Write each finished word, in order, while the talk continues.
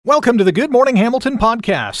Welcome to the Good Morning Hamilton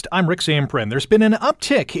podcast. I'm Rick Zamprin. There's been an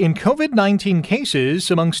uptick in COVID-19 cases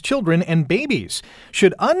amongst children and babies.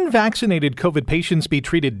 Should unvaccinated COVID patients be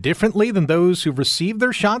treated differently than those who've received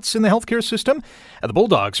their shots in the healthcare system? The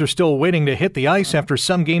Bulldogs are still waiting to hit the ice after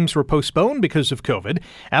some games were postponed because of COVID.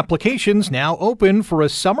 Applications now open for a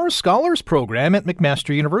summer scholars program at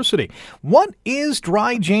McMaster University. What is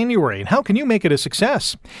Dry January and how can you make it a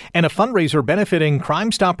success? And a fundraiser benefiting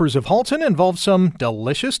Crime Stoppers of Halton involves some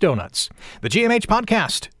delicious donuts. The GMH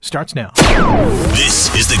podcast starts now.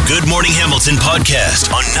 This is the Good Morning Hamilton podcast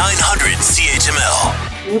on 900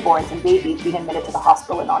 CHML. Newborns and babies being admitted to the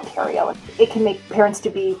hospital in Ontario. It can make parents to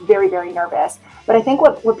be very, very nervous. But I think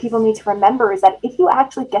what people need to remember is that if you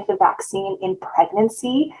actually get the vaccine in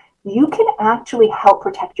pregnancy, you can actually help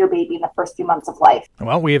protect your baby in the first few months of life.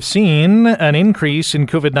 Well, we have seen an increase in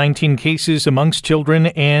COVID-19 cases amongst children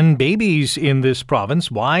and babies in this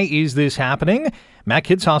province. Why is this happening? Mac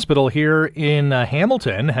Kids Hospital here in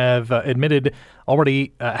Hamilton have admitted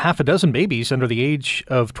already half a dozen babies under the age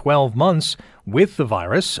of 12 months with the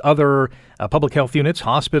virus. Other public health units,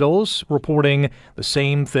 hospitals reporting the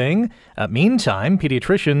same thing. Meantime,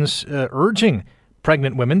 pediatricians urging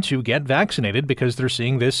pregnant women to get vaccinated because they're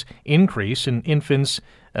seeing this increase in infants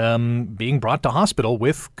being brought to hospital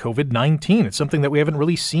with COVID-19. It's something that we haven't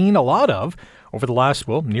really seen a lot of over the last,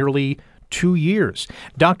 nearly 2 years.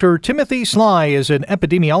 Dr. Timothy Sly is an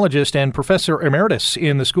epidemiologist and professor emeritus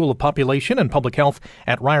in the School of Population and Public Health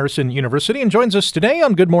at Ryerson University and joins us today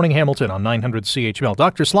on Good Morning Hamilton on 900 CHML.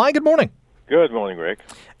 Dr. Sly, good morning. Good morning, Rick.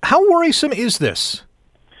 How worrisome is this?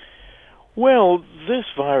 Well, this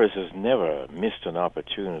virus has never missed an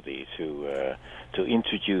opportunity to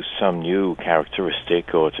introduce some new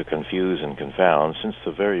characteristic or to confuse and confound since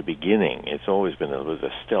the very beginning. It's always been a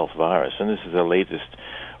stealth virus, and this is the latest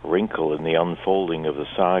wrinkle in the unfolding of the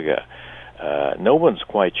saga. No one's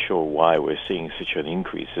quite sure why we're seeing such an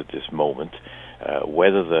increase at this moment,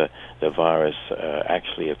 whether the virus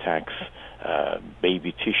actually attacks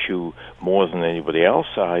baby tissue more than anybody else,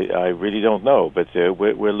 I really don't know. But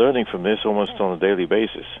we're learning from this almost on a daily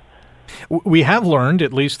basis. We have learned,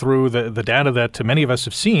 at least through the data that many of us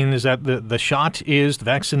have seen, is that the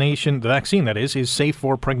vaccine is safe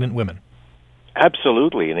for pregnant women.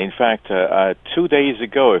 Absolutely. And in fact, 2 days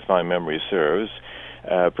ago, if my memory serves,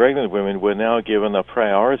 pregnant women were now given a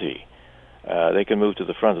priority. They can move to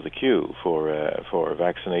the front of the queue for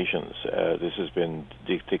vaccinations. This has been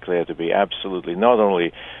declared to be absolutely not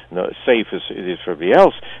only safe as it is for everybody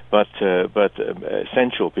else, but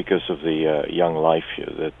essential because of the young life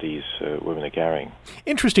that these women are carrying.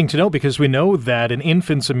 Interesting to know, because we know that an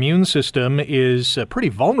infant's immune system is pretty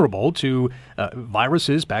vulnerable to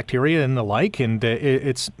viruses, bacteria, and the like, and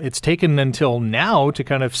it's taken until now to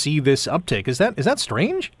kind of see this uptake. Is that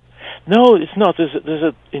strange? No, it's not. There's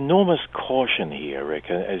an enormous caution here, Rick,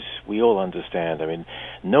 as we all understand. I mean,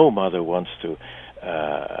 no mother wants to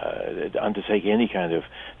undertake any kind of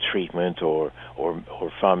treatment or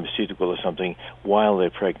pharmaceutical or something while they're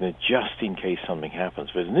pregnant, just in case something happens.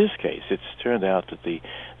 But in this case, it's turned out that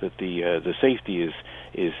the safety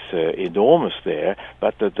is enormous there.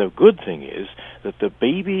 But the good thing is that the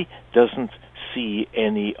baby doesn't see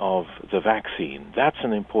any of the vaccine. That's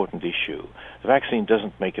an important issue. The vaccine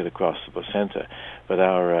doesn't make it across the placenta, but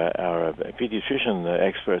our pediatrician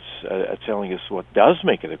experts are telling us what does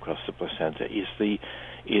make it across the placenta is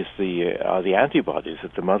the antibodies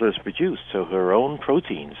that the mother has produced. So her own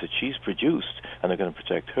proteins that she's produced and are going to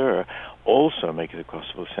protect her also make it across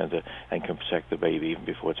the placenta and can protect the baby even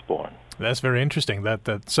before it's born. That's very interesting.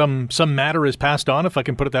 That some matter is passed on, if I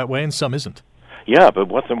can put it that way, and some isn't. Yeah, but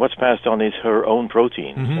what's passed on is her own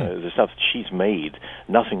proteins. The stuff that she's made.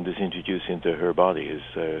 Nothing that's introduced into her body is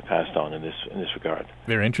passed on in this regard.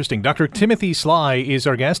 Very interesting. Dr. Timothy Sly is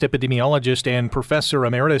our guest, epidemiologist and professor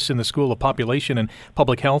emeritus in the School of Population and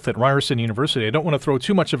Public Health at Ryerson University. I don't want to throw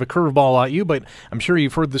too much of a curveball at you, but I'm sure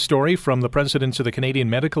you've heard the story from the president of the Canadian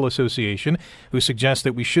Medical Association, who suggests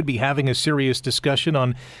that we should be having a serious discussion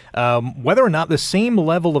on whether or not the same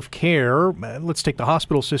level of care, let's take the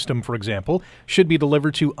hospital system, for example, should be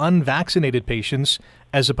delivered to unvaccinated patients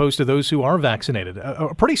as opposed to those who are vaccinated.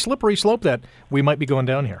 A pretty slippery slope that we might be going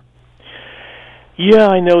down here. Yeah,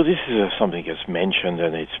 I know this is something that's mentioned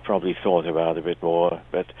and it's probably thought about a bit more,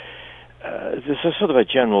 but there's a sort of a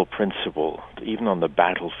general principle, even on the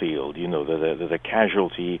battlefield, that a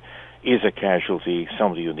casualty is a casualty,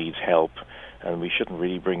 somebody who needs help, and we shouldn't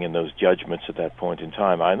really bring in those judgments at that point in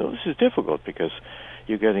time. I know this is difficult because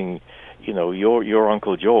you're getting, your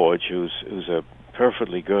Uncle George, who's a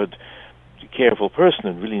perfectly good, careful person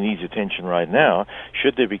and really needs attention right now.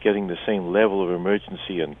 Should they be getting the same level of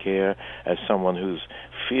emergency and care as someone who's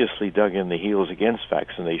fiercely dug in the heels against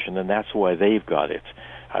vaccination, and that's why they've got it.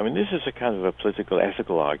 I mean, this is a kind of a political,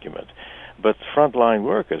 ethical argument. But frontline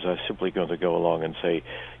workers are simply going to go along and say,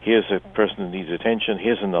 here's a person who needs attention,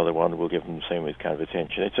 here's another one, we'll give them the same kind of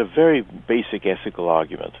attention. It's a very basic ethical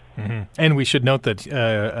argument. Mm-hmm. And we should note that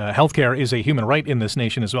healthcare is a human right in this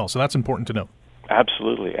nation as well, so that's important to know.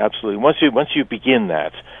 Absolutely, absolutely. Once you begin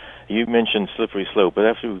that, you mentioned slippery slope, but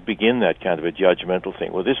after we begin that kind of a judgmental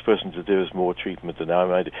thing, well, this person deserves more treatment than I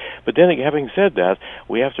might. But then, having said that,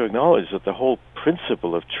 we have to acknowledge that the whole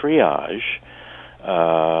principle of triage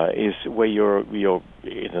is where you're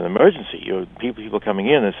in an emergency. You're people coming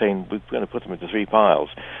in and saying, we're going to put them into three piles.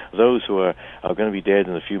 Those who are going to be dead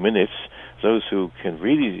in a few minutes, those who can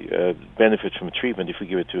really benefit from treatment if we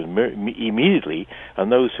give it to them immediately,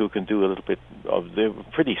 and those who can do a little bit they're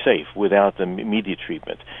pretty safe without the immediate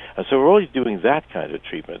treatment. And so we're always doing that kind of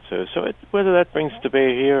treatment. So whether that brings to bear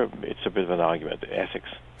here, it's a bit of an argument, ethics.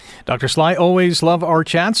 Dr. Sly, always love our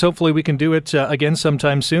chats. Hopefully we can do it again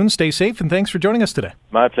sometime soon. Stay safe, and thanks for joining us today.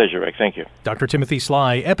 My pleasure, Rick. Thank you. Dr. Timothy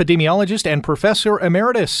Sly, epidemiologist and professor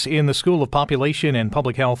emeritus in the School of Population and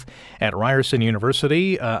Public Health at Ryerson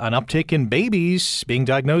University. An uptick in babies being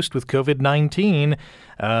diagnosed with COVID-19.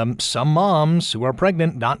 Some moms who are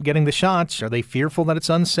pregnant not getting the shots, are they fearful that it's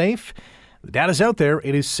unsafe? The data's out there.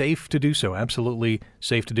 It is safe to do so. Absolutely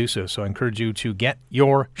safe to do so. So I encourage you to get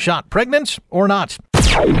your shot, pregnant or not.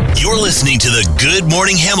 You're listening to the Good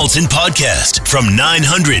Morning Hamilton podcast from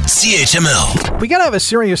 900 CHML. We got to have a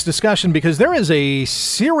serious discussion because there is a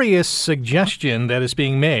serious suggestion that is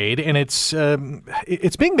being made, and it's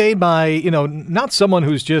being made by, not someone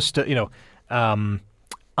who's just,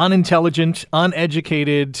 unintelligent,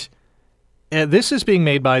 uneducated. This is being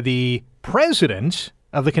made by the president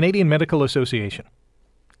of the Canadian Medical Association.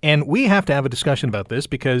 And we have to have a discussion about this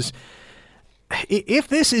because if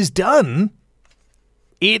this is done,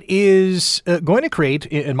 it is going to create,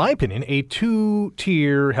 in my opinion, a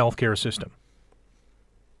two-tier healthcare system.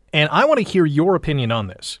 And I want to hear your opinion on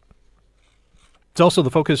this. It's also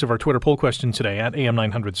the focus of our Twitter poll question today at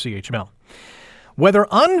AM900CHML. Whether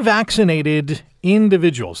unvaccinated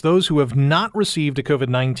individuals, those who have not received a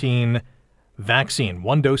COVID-19 vaccine,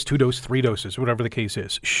 1 dose, 2 doses, 3 doses, whatever the case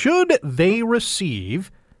is, should they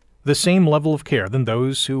receive the same level of care than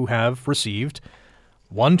those who have received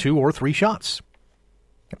 1, 2, or 3 shots?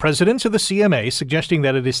 Presidents of the CMA suggesting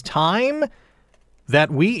that it is time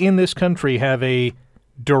that we in this country have a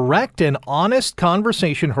direct and honest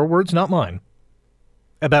conversation, her words, not mine,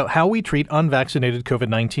 about how we treat unvaccinated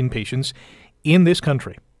COVID-19 patients in this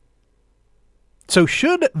country. So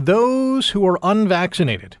should those who are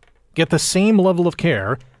unvaccinated get the same level of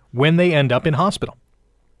care when they end up in hospital?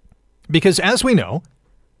 Because as we know,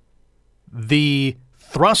 the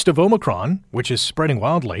thrust of Omicron, which is spreading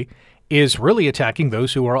wildly, is really attacking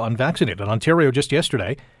those who are unvaccinated. Ontario just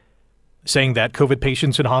yesterday saying that COVID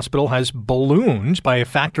patients in hospital has ballooned by a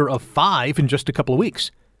factor of 5 in just a couple of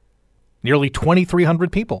weeks. Nearly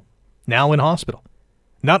 2,300 people now in hospital.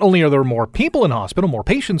 Not only are there more people in hospital, more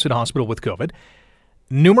patients in hospital with COVID,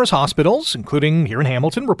 numerous hospitals, including here in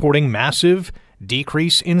Hamilton, reporting massive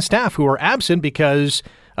decrease in staff who are absent because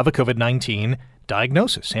of a COVID-19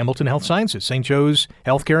 diagnosis. Hamilton Health Sciences, St. Joe's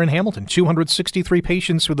Healthcare in Hamilton, 263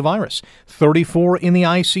 patients with the virus, 34 in the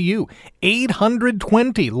ICU,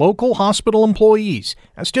 820 local hospital employees,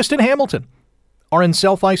 that's just in Hamilton, are in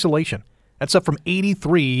self-isolation. That's up from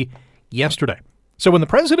 83 yesterday. So when the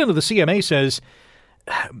president of the CMA says,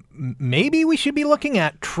 maybe we should be looking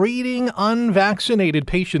at treating unvaccinated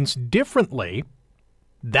patients differently,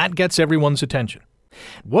 that gets everyone's attention.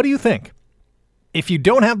 What do you think? If you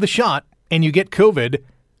don't have the shot and you get COVID,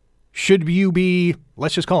 should you be,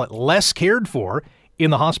 let's just call it, less cared for in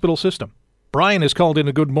the hospital system? Brian is called in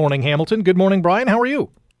a Good Morning Hamilton. Good morning, Brian. How are you?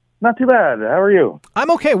 Not too bad. How are you? I'm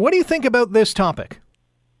okay. What do you think about this topic?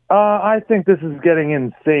 I think this is getting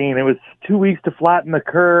insane. It was 2 weeks to flatten the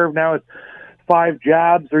curve. Now it's 5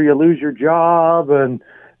 jabs or you lose your job. And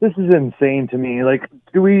this is insane to me. Like,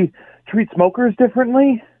 do we treat smokers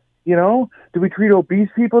differently? Do we treat obese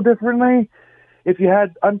people differently? If you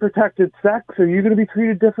had unprotected sex, are you going to be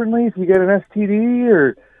treated differently if you get an STD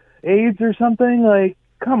or AIDS or something? Like,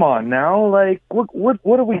 come on now. Like,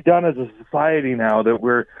 what have we done as a society now that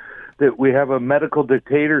we have a medical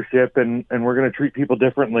dictatorship and we're going to treat people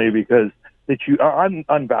differently because I'm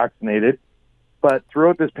unvaccinated. But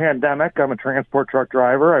throughout this pandemic, I'm a transport truck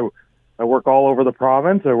driver. I work all over the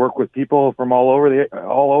province. I work with people from all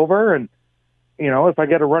over. And, if I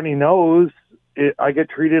get a runny nose, I get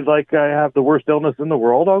treated like I have the worst illness in the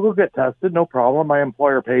world. I'll go get tested. No problem. My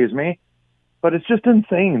employer pays me. But it's just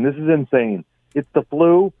insane. This is insane. It's the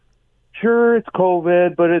flu. sure, it's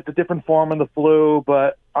COVID, but it's a different form of the flu,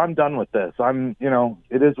 but I'm done with this.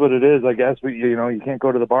 It is what it is, I guess. You can't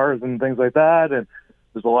go to the bars and things like that, and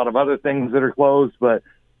there's a lot of other things that are closed, but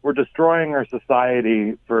we're destroying our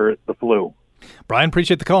society for the flu. Brian,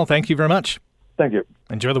 appreciate the call. Thank you very much. Thank you.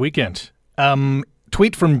 Enjoy the weekend.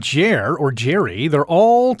 Tweet from Jerry. They're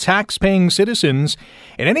all tax-paying citizens.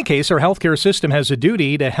 In any case, our healthcare system has a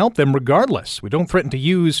duty to help them regardless. We don't threaten to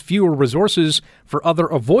use fewer resources for other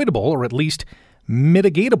avoidable or at least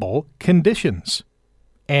mitigatable conditions.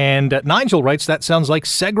 And Nigel writes, that sounds like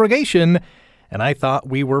segregation, and I thought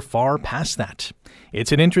we were far past that.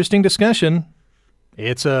 It's an interesting discussion.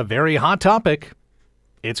 It's a very hot topic.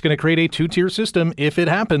 It's going to create a two-tier system if it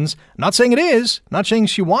happens. Not saying it is, not saying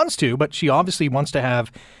she wants to, but she obviously wants to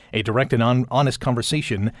have a direct and honest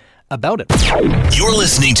conversation about it. You're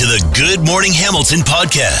listening to the Good Morning Hamilton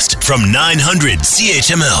podcast from 900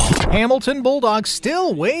 CHML. Hamilton Bulldogs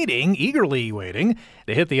still eagerly waiting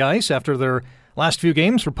to hit the ice after their last few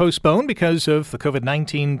games were postponed because of the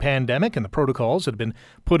COVID-19 pandemic and the protocols that have been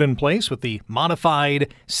put in place with the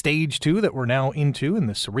modified Stage 2 that we're now into in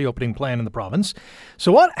this reopening plan in the province.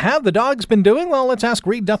 So what have the Dogs been doing? Well, let's ask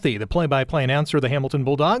Reid Duthie, the play-by-play announcer of the Hamilton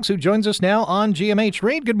Bulldogs, who joins us now on GMH.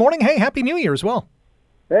 Reid, good morning. Hey, Happy New Year as well.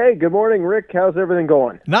 Hey, good morning, Rick. How's everything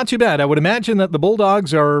going? Not too bad. I would imagine that the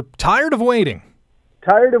Bulldogs are tired of waiting.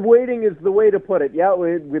 Tired of waiting is the way to put it. Yeah,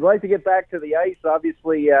 we'd like to get back to the ice.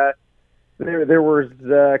 Obviously, There was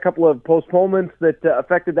a couple of postponements that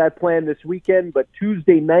affected that plan this weekend, but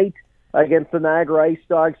Tuesday night against the Niagara Ice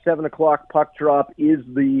Dogs, 7 o'clock puck drop is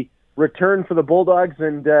the return for the Bulldogs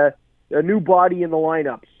and a new body in the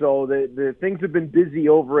lineup. So the things have been busy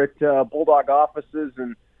over at Bulldog offices,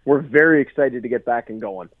 and we're very excited to get back and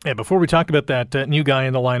going. Yeah, before we talk about that new guy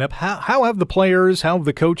in the lineup, how have the players, how have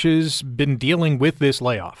the coaches been dealing with this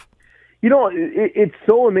layoff? It's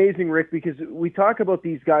so amazing, Rick, because we talk about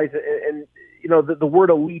these guys, and the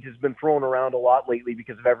word elite has been thrown around a lot lately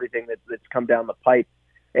because of everything that's come down the pipe.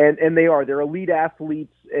 And they're elite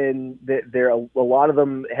athletes, and they're a lot of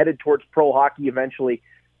them headed towards pro hockey eventually.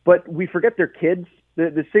 But we forget they're kids,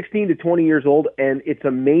 the 16 to 20 years old, and it's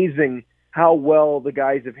amazing how well the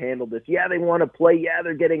guys have handled this. Yeah, they want to play. Yeah,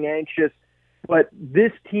 they're getting anxious. But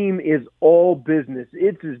this team is all business.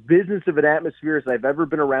 It's as business of an atmosphere as I've ever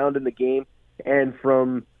been around in the game. And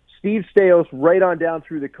from Steve Staios right on down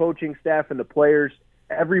through the coaching staff and the players,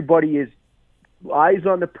 everybody is eyes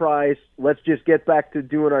on the prize. Let's just get back to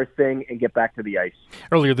doing our thing and get back to the ice.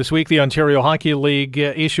 Earlier this week, the Ontario Hockey League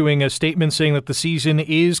issuing a statement saying that the season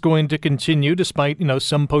is going to continue despite,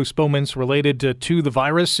 some postponements related to the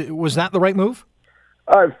virus. Was that the right move?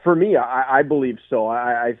 For me, I believe so.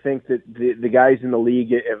 I think that the guys in the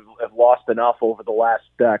league have lost enough over the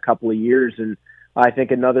last couple of years, and I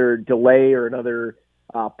think another delay or another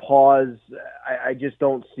pause, I just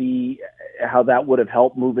don't see how that would have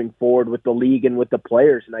helped moving forward with the league and with the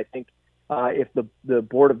players. And I think if the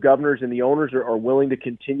Board of Governors and the owners are willing to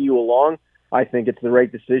continue along, I think it's the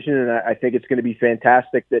right decision, and I think it's going to be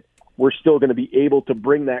fantastic that we're still going to be able to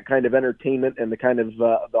bring that kind of entertainment and the kind of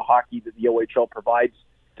the hockey that the OHL provides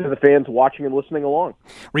to the fans watching and listening along.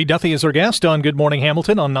 Reid Duthie is our guest on Good Morning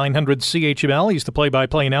Hamilton on 900 CHML. He's the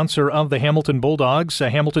play-by-play announcer of the Hamilton Bulldogs.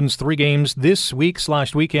 Hamilton's 3 games this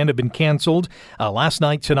week/weekend have been canceled. Last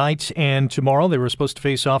night, tonight, and tomorrow they were supposed to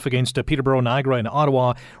face off against Peterborough, Niagara, and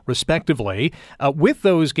Ottawa, respectively. With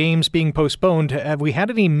those games being postponed, have we had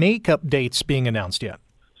any makeup dates being announced yet?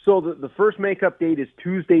 So the first makeup date is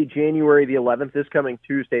Tuesday, January the 11th, this coming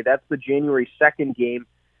Tuesday. That's the January 2nd game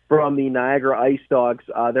from the Niagara Ice Dogs.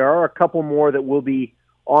 There are a couple more that will be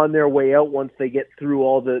on their way out once they get through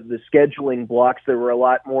all the scheduling blocks. There were a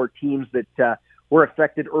lot more teams that were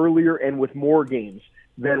affected earlier and with more games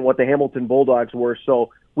than what the Hamilton Bulldogs were. So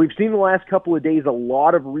we've seen the last couple of days a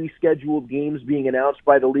lot of rescheduled games being announced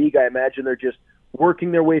by the league. I imagine they're just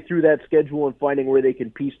working their way through that schedule and finding where they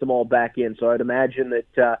can piece them all back in. So I'd imagine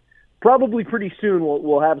that probably pretty soon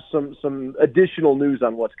we'll have some additional news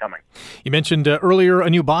on what's coming. You mentioned earlier a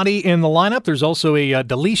new body in the lineup. There's also a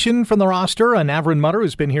deletion from the roster. Navrin Mutter,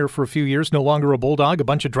 who's been here for a few years, no longer a Bulldog. A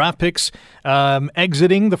bunch of draft picks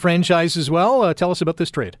exiting the franchise as well. Tell us about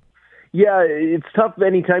this trade. Yeah, it's tough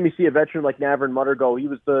anytime you see a veteran like Navrin Mutter go. He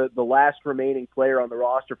was the last remaining player on the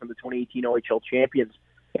roster from the 2018 OHL champions.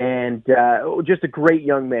 And just a great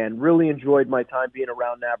young man. Really enjoyed my time being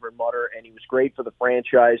around Navrin Mutter, and he was great for the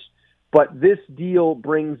franchise. But this deal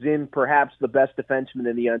brings in perhaps the best defenseman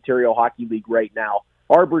in the Ontario Hockey League right now.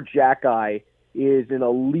 Arbor Jackeye is an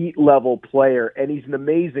elite-level player, and he's an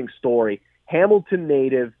amazing story. Hamilton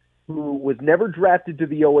native who was never drafted to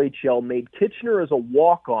the OHL, made Kitchener as a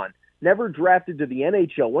walk-on, never drafted to the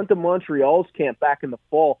NHL, went to Montreal's camp back in the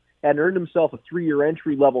fall, and earned himself a 3-year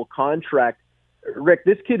entry-level contract. Rick,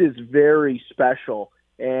 this kid is very special,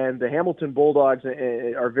 and the Hamilton Bulldogs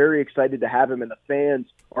are very excited to have him, and the fans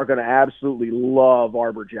are going to absolutely love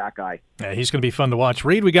Arbor Jackeye. Yeah, he's going to be fun to watch.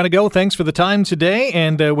 Reed, we got to go. Thanks for the time today,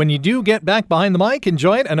 and when you do get back behind the mic,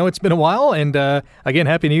 enjoy it. I know it's been a while, and again,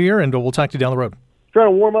 Happy New Year, and we'll talk to you down the road. Trying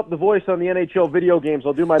to warm up the voice on the NHL video games.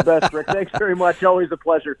 I'll do my best, Rick. Thanks very much. Always a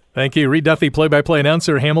pleasure. Thank you. Reed Duffy, play-by-play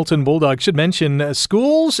announcer, Hamilton Bulldogs. Should mention,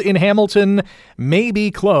 schools in Hamilton may be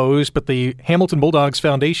closed, but the Hamilton Bulldogs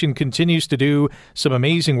Foundation continues to do some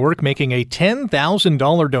amazing work, making a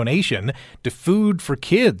 $10,000 donation to Food for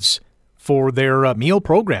Kids for their meal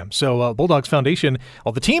program. So Bulldogs Foundation,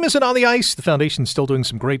 while the team isn't on the ice, the foundation's still doing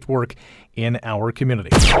some great work in our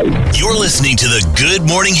community. You're listening to the Good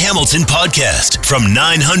Morning Hamilton podcast from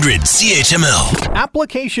 900 CHML.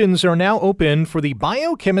 Applications are now open for the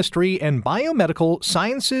Biochemistry and Biomedical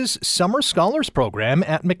Sciences Summer Scholars Program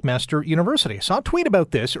at McMaster University. I saw a tweet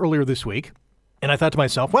about this earlier this week, and I thought to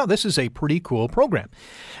myself, wow, this is a pretty cool program.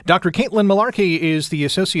 Dr. Caitlin Malarkey is the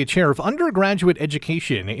Associate Chair of Undergraduate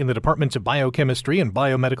Education in the Department of Biochemistry and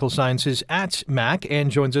Biomedical Sciences at MAC and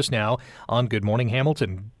joins us now on Good Morning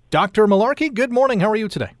Hamilton. Dr. Malarkey, good morning. How are you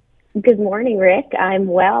today? Good morning, Rick. I'm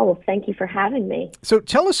well. Thank you for having me. So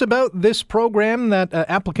tell us about this program that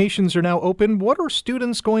applications are now open. What are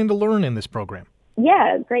students going to learn in this program?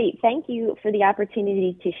 Yeah, great. Thank you for the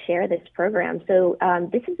opportunity to share this program. So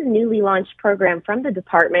this is a newly launched program from the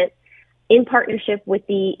department in partnership with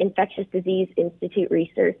the Infectious Disease Institute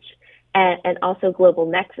Research and also Global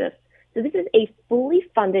Nexus. So this is a fully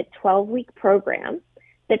funded 12-week program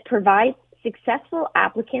that provides successful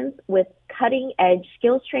applicants with cutting-edge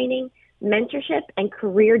skills training, mentorship, and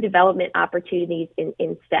career development opportunities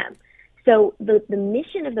in STEM. So the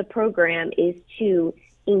mission of the program is to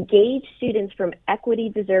engage students from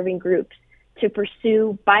equity-deserving groups to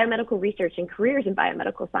pursue biomedical research and careers in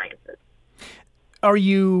biomedical sciences. Are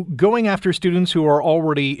you going after students who are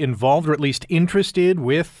already involved or at least interested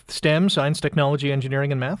with STEM, science, technology,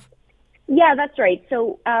 engineering, and math? Yeah, that's right.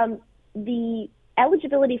 So the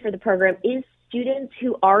eligibility for the program is students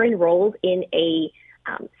who are enrolled in a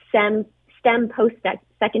STEM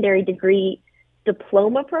post-secondary degree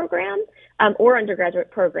diploma program or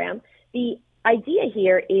undergraduate program. The idea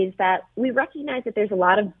here is that we recognize that there's a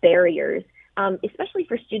lot of barriers, especially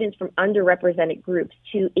for students from underrepresented groups,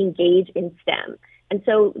 to engage in STEM. And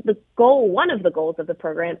so one of the goals of the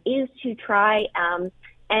program is to try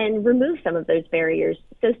and remove some of those barriers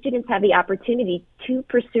so students have the opportunity to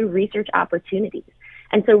pursue research opportunities.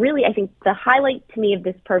 And so really, I think the highlight to me of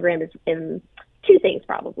this program is in two things,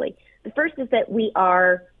 probably. The first is that we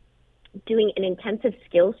are doing an intensive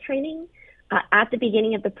skills training at the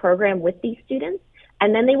beginning of the program with these students,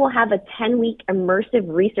 and then they will have a 10-week immersive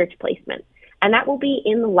research placement. And that will be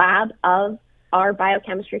in the lab of our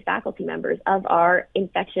biochemistry faculty members, of our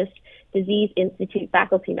Infectious Disease Institute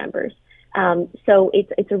faculty members. So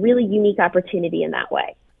it's a really unique opportunity in that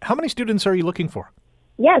way. How many students are you looking for?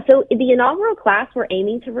 Yeah, so in the inaugural class, we're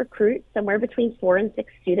aiming to recruit somewhere between 4 and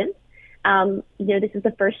 6 students. This is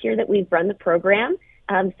the first year that we've run the program.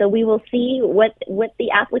 So we will see what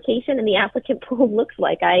the application and the applicant pool looks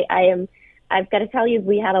like. I've got to tell you,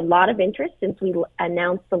 we had a lot of interest since we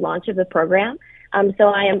announced the launch of the program. So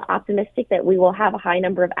I am optimistic that we will have a high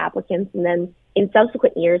number of applicants, and then in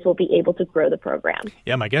subsequent years, we'll be able to grow the program.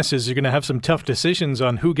 Yeah, my guess is you're going to have some tough decisions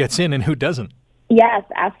on who gets in and who doesn't. Yes,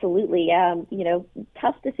 absolutely.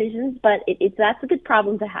 Tough decisions, but that's a good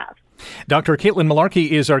problem to have. Dr. Caitlin Malarkey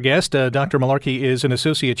is our guest. Dr. Malarkey is an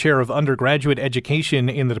Associate Chair of Undergraduate Education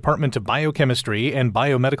in the Department of Biochemistry and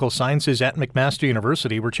Biomedical Sciences at McMaster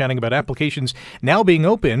University. We're chatting about applications now being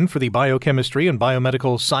open for the Biochemistry and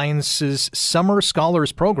Biomedical Sciences Summer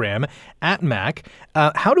Scholars Program at MAC.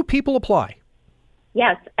 How do people apply?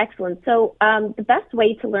 Yes, excellent. So the best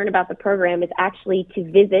way to learn about the program is actually to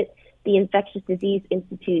visit the Infectious Disease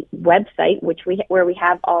Institute website, where we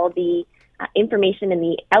have all the information and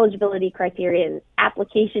the eligibility criteria and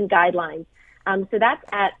application guidelines. So that's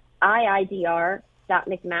at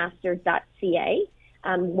iidr.mcmaster.ca.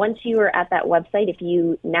 Once you are at that website, if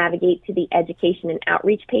you navigate to the Education and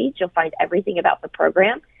Outreach page, you'll find everything about the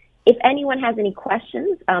program. If anyone has any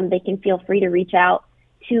questions, they can feel free to reach out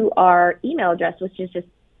to our email address, which is just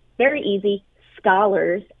very easy,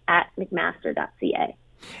 scholars@mcmaster.ca.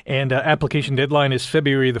 And application deadline is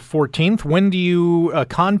February the 14th. When do you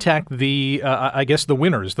contact the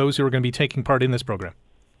winners, those who are going to be taking part in this program?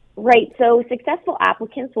 Right. So successful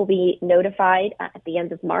applicants will be notified at the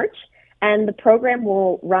end of March. and the program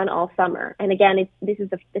will run all summer. And again, this is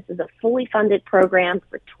a fully funded program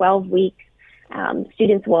for 12 weeks.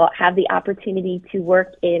 Students will have the opportunity to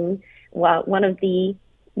work in one of the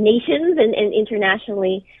nations and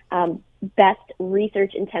internationally best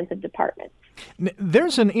research-intensive departments.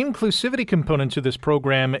 There's an inclusivity component to this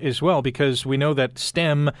program as well, because we know that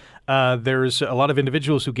STEM, there's a lot of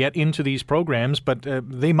individuals who get into these programs, but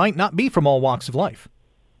they might not be from all walks of life.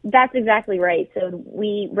 That's exactly right. So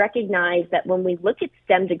we recognize that when we look at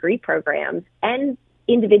STEM degree programs and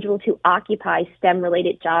individuals who occupy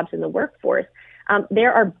STEM-related jobs in the workforce,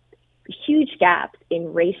 there are huge gaps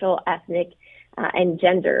in racial, ethnic, and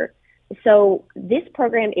gender. So this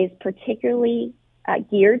program is particularly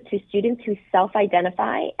geared to students who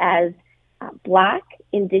self-identify as Black,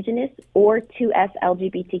 Indigenous, or 2S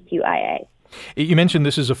LGBTQIA. You mentioned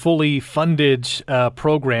this is a fully funded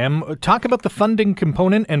program. Talk about the funding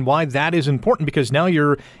component and why that is important, because now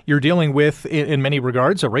you're dealing with, in many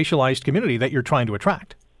regards, a racialized community that you're trying to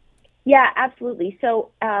attract. Yeah, absolutely.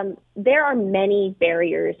 So there are many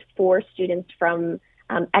barriers for students from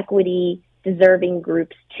equity deserving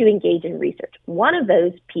groups to engage in research. One of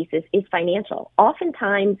those pieces is financial.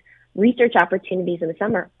 Oftentimes, research opportunities in the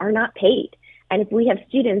summer are not paid. And if we have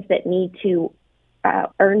students that need to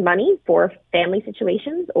earn money for family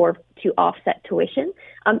situations or to offset tuition,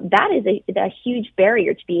 that is a huge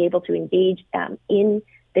barrier to be able to engage in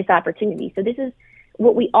this opportunity. So this is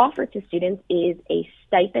what we offer to students is a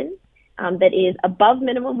stipend that is above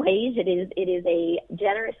minimum wage. It is a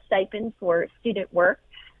generous stipend for student work.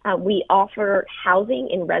 We offer housing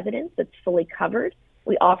in residence that's fully covered.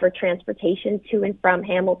 We offer transportation to and from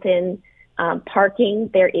Hamilton, parking.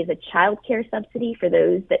 There is a child care subsidy for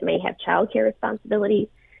those that may have child care responsibilities.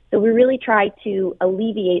 So we really try to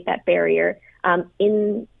alleviate that barrier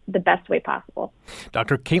in the best way possible.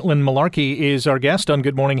 Dr. Caitlin Malarkey is our guest on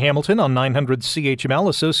Good Morning Hamilton on 900 CHML,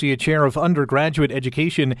 Associate Chair of Undergraduate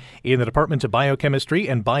Education in the Department of Biochemistry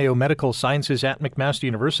and Biomedical Sciences at McMaster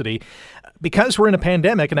University. Because we're in a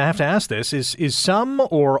pandemic, and I have to ask this, is some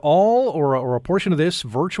or all or a portion of this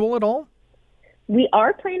virtual at all? We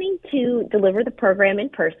are planning to deliver the program in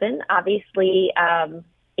person. Obviously,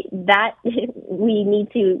 that we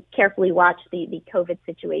need to carefully watch the COVID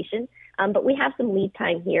situation. But we have some lead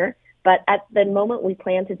time here. But at the moment, we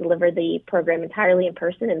plan to deliver the program entirely in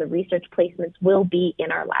person, and the research placements will be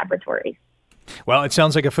in our laboratories. Well, it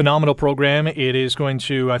sounds like a phenomenal program. It is going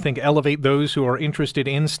to, I think, elevate those who are interested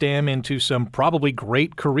in STEM into some probably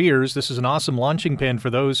great careers. This is an awesome launching pad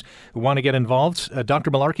for those who want to get involved.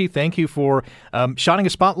 Dr. Malarkey, thank you for shining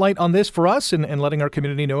a spotlight on this for us and letting our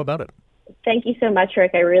community know about it. Thank you so much,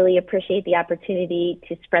 Rick. I really appreciate the opportunity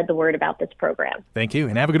to spread the word about this program. Thank you,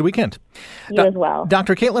 and have a good weekend. You as well.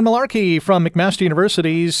 Dr. Caitlin Malarkey from McMaster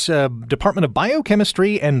University's Department of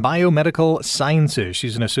Biochemistry and Biomedical Sciences.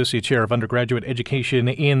 She's an Associate Chair of Undergraduate Education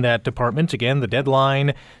in that department. Again, the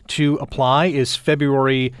deadline to apply is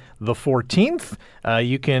February the 14th.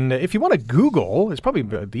 You can, if you want to Google, it's probably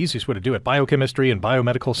the easiest way to do it, Biochemistry and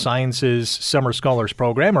Biomedical Sciences Summer Scholars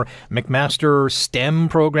Program or McMaster STEM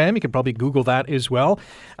Program. You can probably Google that as well.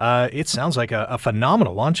 It sounds like a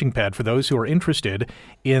phenomenal launching pad for those who are interested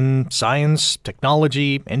in science,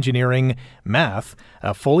 technology, engineering, math,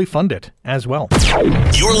 fully funded as well.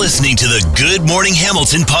 You're listening to the Good Morning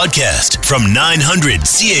Hamilton podcast from 900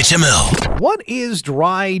 CHML. What is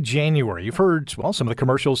dry January? You've heard, well, some of the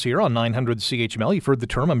commercials here on 900 CHML. You've heard the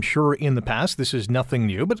term, I'm sure, in the past. This is nothing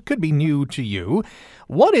new, but it could be new to you.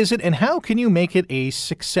 What is it, and how can you make it a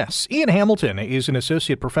success? Ian Hamilton is an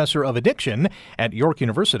associate professor of addiction at York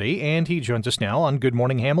University, and he joins us now on Good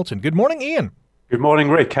Morning Hamilton. Good morning, Ian. Good morning,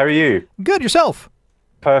 Rick. How are you? Good. Yourself?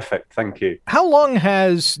 Perfect. Thank you. How long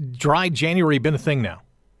has dry January been a thing now?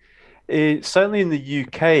 Certainly in the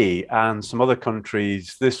UK and some other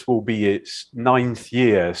countries, this will be its 9th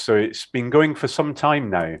year. So it's been going for some time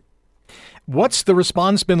now. What's the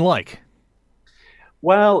response been like?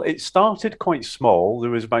 Well, it started quite small.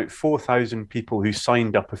 There was about 4,000 people who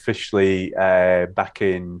signed up officially back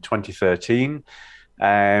in 2013.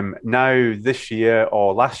 Now this year,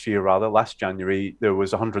 or last year rather, last January, there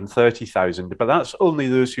was 130,000, but that's only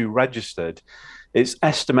those who registered. It's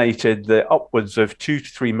estimated that upwards of 2 to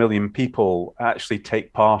 3 million people actually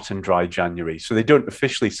take part in Dry January. So they don't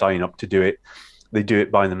officially sign up to do it. They do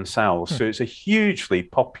it by themselves. So it's a hugely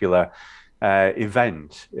popular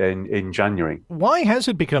event in January. Why has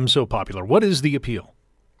it become so popular? What is the appeal?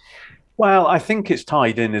 Well, I think it's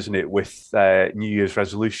tied in, isn't it, with New Year's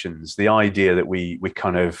resolutions, the idea that we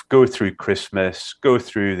kind of go through Christmas, go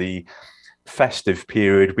through the festive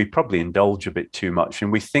period, we probably indulge a bit too much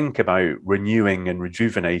and we think about renewing and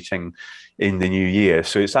rejuvenating in the new year.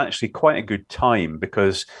 So it's actually quite a good time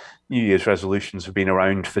because New Year's resolutions have been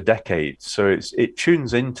around for decades. So it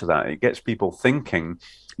tunes into that. It gets people thinking,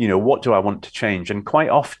 what do I want to change? And quite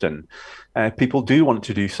often, people do want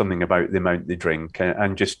to do something about the amount they drink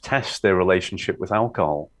and just test their relationship with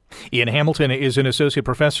alcohol. Ian Hamilton is an associate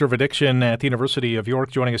professor of addiction at the University of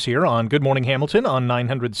York, joining us here on Good Morning Hamilton on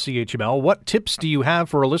 900 CHML. What tips do you have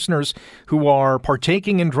for our listeners who are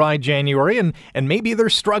partaking in dry January and maybe they're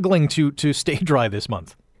struggling to stay dry this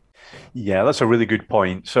month? Yeah, that's a really good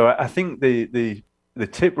point. So I think the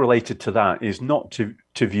tip related to that is not to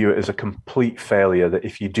view it as a complete failure, that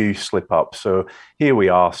if you do slip up. So here we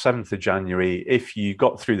are, 7th of January. If you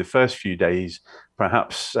got through the first few days,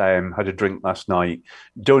 perhaps had a drink last night,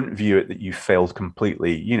 don't view it that you failed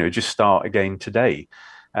completely. Just start again today.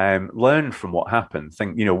 Learn from what happened.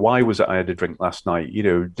 Think, why was it I had a drink last night?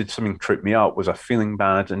 Did something trip me up? Was I feeling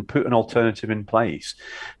bad? And put an alternative in place.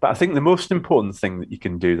 But I think the most important thing that you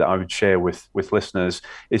can do that I would share with listeners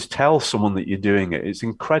is tell someone that you're doing it. It's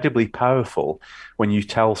incredibly powerful when you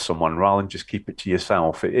tell someone rather than just keep it to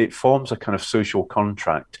yourself. It forms a kind of social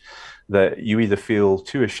contract that you either feel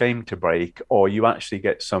too ashamed to break or you actually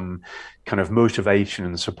get some kind of motivation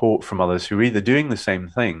and support from others who are either doing the same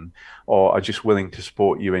thing or are just willing to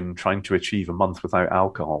support you in trying to achieve a month without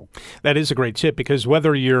alcohol. That is a great tip, because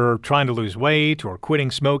whether you're trying to lose weight or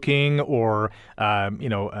quitting smoking or,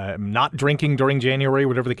 not drinking during January,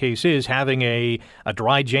 whatever the case is, having a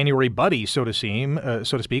dry January buddy, so to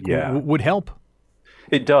speak, would help.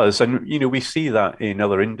 It does. And, we see that in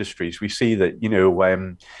other industries. We see that,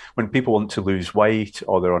 when people want to lose weight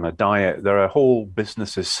or they're on a diet, there are whole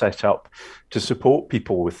businesses set up to support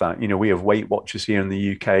people with that. We have Weight Watchers here in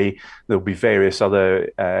the UK. There'll be various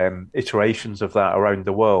other iterations of that around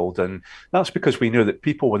the world. And that's because we know that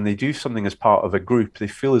people, when they do something as part of a group, they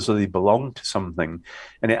feel as though they belong to something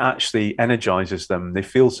and it actually energizes them. They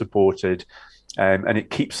feel supported. And it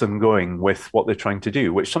keeps them going with what they're trying to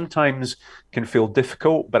do, which sometimes can feel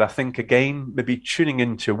difficult. But I think, again, maybe tuning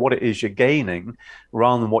into what it is you're gaining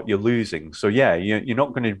rather than what you're losing. So, yeah, you're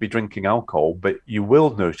not going to be drinking alcohol, but you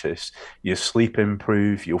will notice your sleep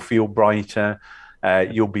improve, you'll feel brighter,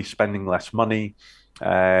 you'll be spending less money.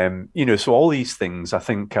 So all these things, I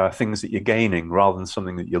think, are things that you're gaining rather than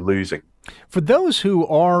something that you're losing. For those who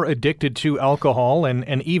are addicted to alcohol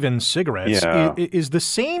and even cigarettes, is the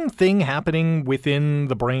same thing happening within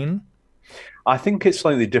the brain? I think it's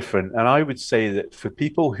slightly different. And I would say that for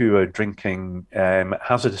people who are drinking at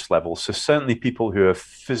hazardous levels, so certainly people who are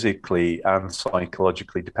physically and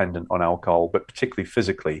psychologically dependent on alcohol, but particularly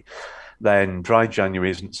physically, then dry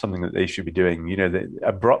January isn't something that they should be doing.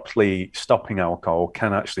 Abruptly stopping alcohol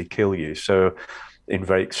can actually kill you. So in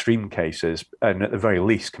very extreme cases, and at the very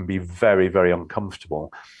least can be very, very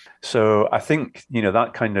uncomfortable. So I think,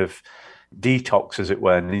 that kind of detox, as it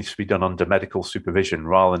were, needs to be done under medical supervision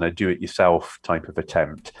rather than a do-it-yourself type of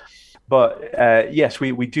attempt. But yes,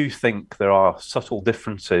 we do think there are subtle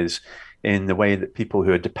differences in the way that people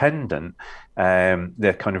who are dependent,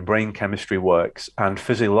 their kind of brain chemistry works, and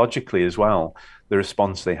physiologically as well, the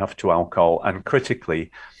response they have to alcohol, and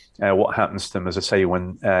critically, what happens to them, as I say,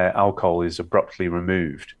 when alcohol is abruptly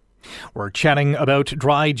removed. We're chatting about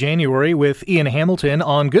dry January with Ian Hamilton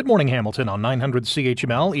on Good Morning Hamilton on 900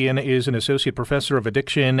 CHML. Ian is an associate professor of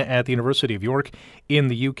addiction at the University of York in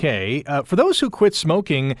the UK. For those who quit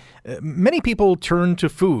smoking, many people turn to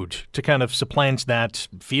food to kind of supplant that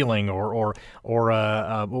feeling or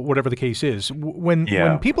whatever the case is. When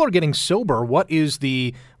people are getting sober, what is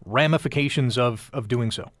the ramifications of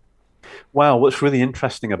doing so? Well, what's really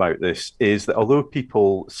interesting about this is that although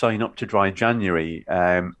people sign up to dry January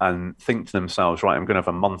and think to themselves, right, I'm going to have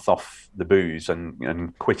a month off the booze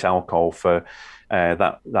and quit alcohol for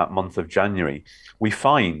that month of January, we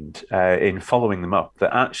find in following them up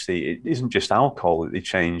that actually it isn't just alcohol that they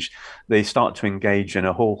change. They start to engage in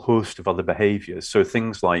a whole host of other behaviors. So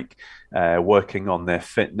things like working on their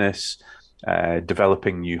fitness,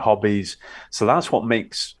 developing new hobbies. So that's what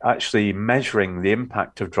makes actually measuring the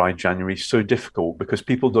impact of dry January so difficult, because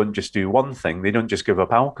people don't just do one thing. They don't just give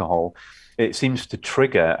up alcohol. It seems to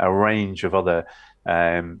trigger a range of other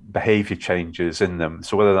behavior changes in them.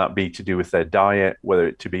 So whether that be to do with their diet, whether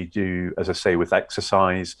it to be do, as I say, with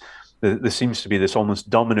exercise, there seems to be this almost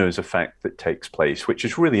dominoes effect that takes place, which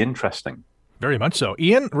is really interesting. Very much so.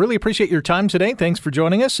 Ian, really appreciate your time today. Thanks for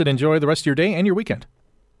joining us, and enjoy the rest of your day and your weekend.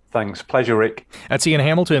 Thanks. Pleasure, Rick. That's Ian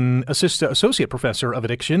Hamilton, Associate Professor of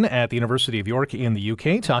Addiction at the University of York in the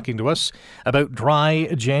UK, talking to us about Dry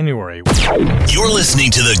January. You're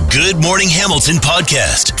listening to the Good Morning Hamilton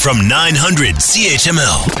podcast from 900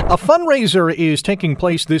 CHML. A fundraiser is taking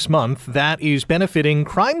place this month that is benefiting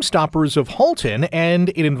Crime Stoppers of Halton, and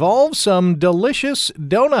it involves some delicious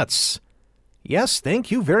donuts. Yes,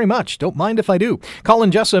 thank you very much. Don't mind if I do.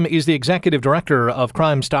 Colin Jessam is the Executive Director of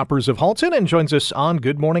Crime Stoppers of Halton and joins us on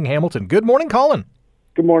Good Morning Hamilton. Good morning, Colin.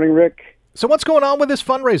 Good morning, Rick. So what's going on with this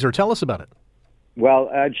fundraiser? Tell us about it.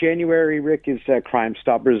 Well, January, Rick, is Crime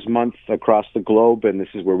Stoppers Month across the globe, and this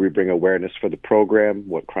is where we bring awareness for the program,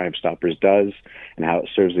 what Crime Stoppers does, and how it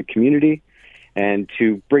serves the community. And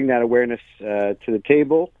to bring that awareness to the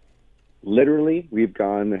table, literally, we've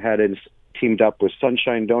had and teamed up with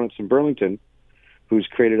Sunshine Donuts in Burlington, who's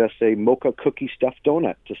created us a mocha cookie stuffed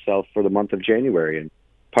donut to sell for the month of January. And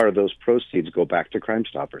part of those proceeds go back to Crime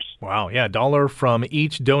Stoppers. Wow, yeah, $1 from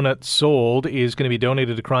each donut sold is going to be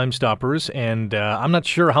donated to Crime Stoppers, and I'm not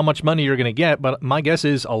sure how much money you're going to get, but my guess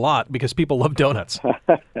is a lot because people love donuts.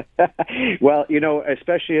 Well,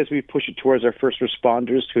 especially as we push it towards our first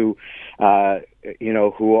responders who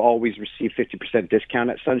always receive 50% discount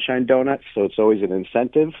at Sunshine Donuts, so it's always an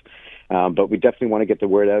incentive. But we definitely want to get the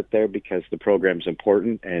word out there because the program's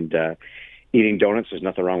important, and eating donuts, there's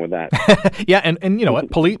nothing wrong with that. Yeah, and you know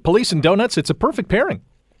what? Police and donuts, it's a perfect pairing.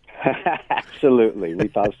 Absolutely. We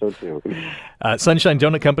thought so too. Sunshine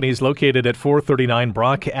Donut Company is located at 439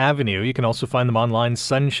 Brock Avenue. You can also find them online,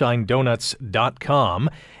 sunshinedonuts.com.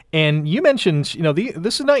 And you mentioned,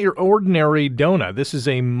 this is not your ordinary donut. This is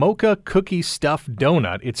a mocha cookie stuffed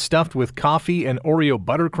donut. It's stuffed with coffee and Oreo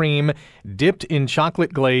buttercream, dipped in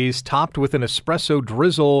chocolate glaze, topped with an espresso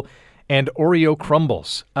drizzle, and Oreo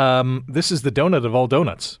crumbles. This is the donut of all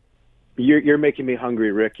donuts. You're making me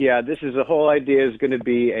hungry, Rick. Yeah, this is the whole idea is going to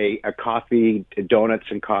be a coffee, donuts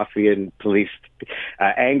and coffee and police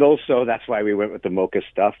angle. So that's why we went with the mocha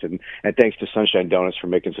stuffed. And thanks to Sunshine Donuts for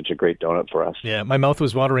making such a great donut for us. Yeah, my mouth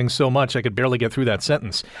was watering so much I could barely get through that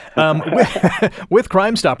sentence. With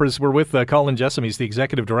Crime Stoppers, we're with Colin Jessam. He's the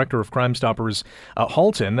Executive Director of Crime Stoppers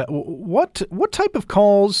Halton. What type of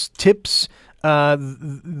calls, tips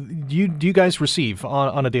do you guys receive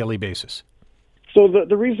on a daily basis? So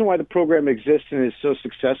the reason why the program exists and is so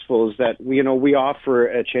successful is that we offer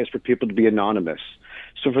a chance for people to be anonymous.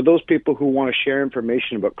 So for those people who want to share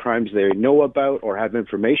information about crimes they know about or have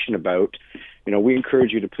information about, we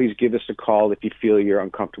encourage you to please give us a call if you feel you're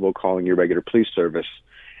uncomfortable calling your regular police service,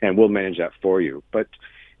 and we'll manage that for you. But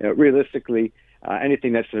realistically,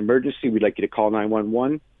 anything that's an emergency, we'd like you to call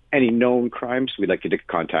 911. Any known crimes, we'd like you to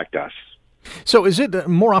contact us. So is it,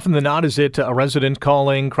 more often than not, is it a resident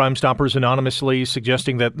calling Crime Stoppers anonymously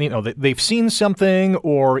suggesting that, they've seen something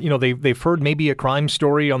or, they've heard maybe a crime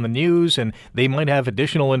story on the news and they might have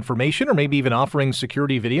additional information or maybe even offering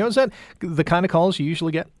security video? Is that the kind of calls you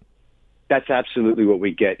usually get? That's absolutely what we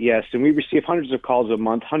get, yes. And we receive hundreds of calls a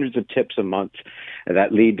month, hundreds of tips a month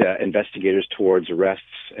that lead investigators towards arrests.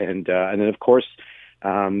 And then, of course,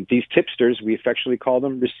 these tipsters, we affectionately call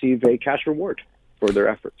them, receive a cash reward for their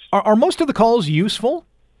efforts. Are most of the calls useful?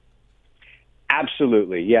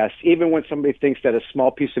 Absolutely, yes. Even when somebody thinks that a small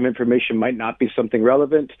piece of information might not be something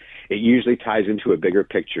relevant, it usually ties into a bigger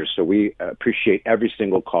picture. So we appreciate every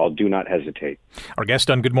single call. Do not hesitate. Our guest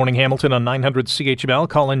on Good Morning Hamilton on 900 CHML,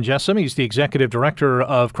 Colin Jessam. He's the Executive Director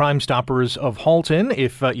of Crime Stoppers of Halton.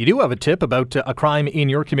 If you do have a tip about a crime in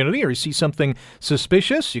your community or you see something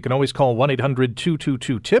suspicious, you can always call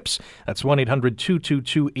 1-800-222-TIPS. That's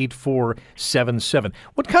 1-800-222-8477.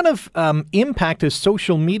 What kind of impact has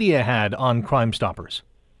social media had on Crime Stoppers?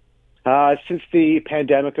 Since the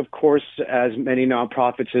pandemic, of course, as many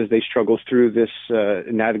nonprofits as they struggle through this,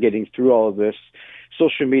 navigating through all of this,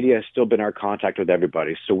 social media has still been our contact with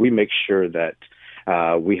everybody. So we make sure that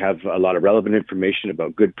we have a lot of relevant information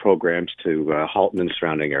about good programs to Halton and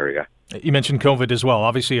surrounding area. You mentioned COVID as well.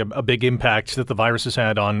 Obviously, a big impact that the virus has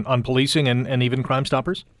had on policing and even Crime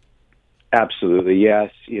Stoppers. Absolutely, yes.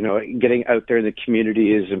 Getting out there in the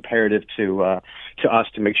community is imperative to us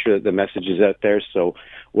to make sure that the message is out there. So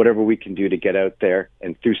whatever we can do to get out there,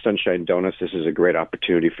 and through Sunshine Donuts, this is a great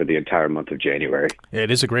opportunity for the entire month of January. It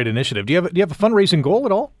is a great initiative. Do you have a fundraising goal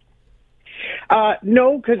at all?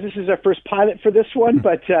 No, because this is our first pilot for this one,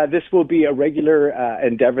 but this will be a regular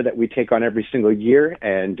endeavor that we take on every single year,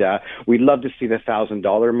 and we'd love to see the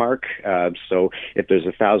 $1,000 mark. So if there's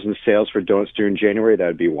 1,000 sales for donuts during January, that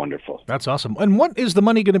would be wonderful. That's awesome. And what is the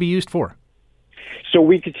money going to be used for? So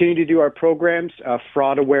we continue to do our programs,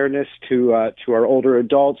 fraud awareness to our older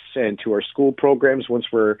adults and to our school programs once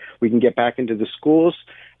we can get back into the schools.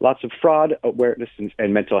 lots of fraud awareness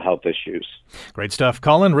and mental health issues. Great stuff,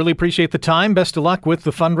 Colin. Really appreciate the time. Best of luck with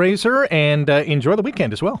the fundraiser, and enjoy the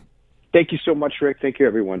weekend as well. Thank you so much, Rick. Thank you,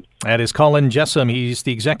 everyone. That is Colin Jessam. He's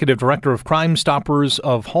the Executive Director of Crime Stoppers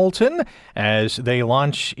of Halton as they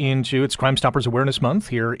launch into its Crime Stoppers Awareness Month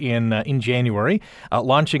here in January,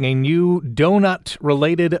 launching a new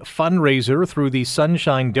donut-related fundraiser through the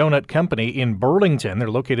Sunshine Donut Company in Burlington.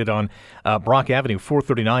 They're located on Brock Avenue,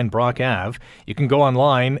 439 Brock Ave. You can go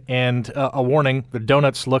online and, a warning, the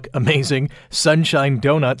donuts look amazing,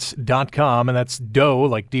 sunshinedonuts.com, and that's dough,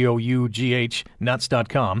 like D-O-U-G-H,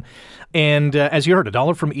 nuts.com. And as you heard,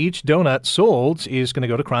 $1 from each donut sold is going to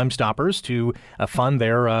go to Crime Stoppers to fund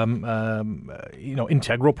their,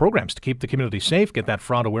 integral programs to keep the community safe, get that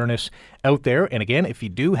fraud awareness out there. And again, if you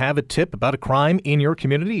do have a tip about a crime in your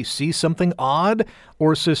community, see something odd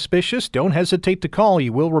or suspicious, don't hesitate to call.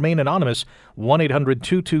 You will remain anonymous.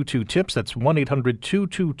 1-800-222-TIPS. That's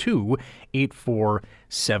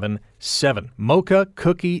 1-800-222-8477. Mocha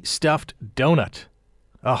Cookie Stuffed Donut.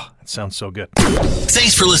 Oh, that sounds so good.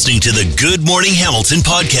 Thanks for listening to the Good Morning Hamilton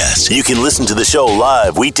podcast. You can listen to the show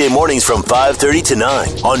live weekday mornings from 5:30 to 9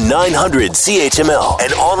 on 900 CHML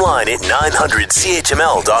and online at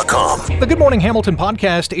 900CHML.com. The Good Morning Hamilton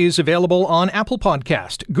podcast is available on Apple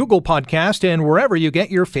Podcast, Google Podcast, and wherever you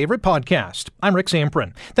get your favorite podcast. I'm Rick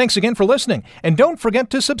Zamprin. Thanks again for listening. And don't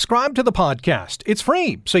forget to subscribe to the podcast. It's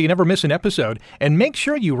free, so you never miss an episode. And make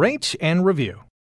sure you rate and review.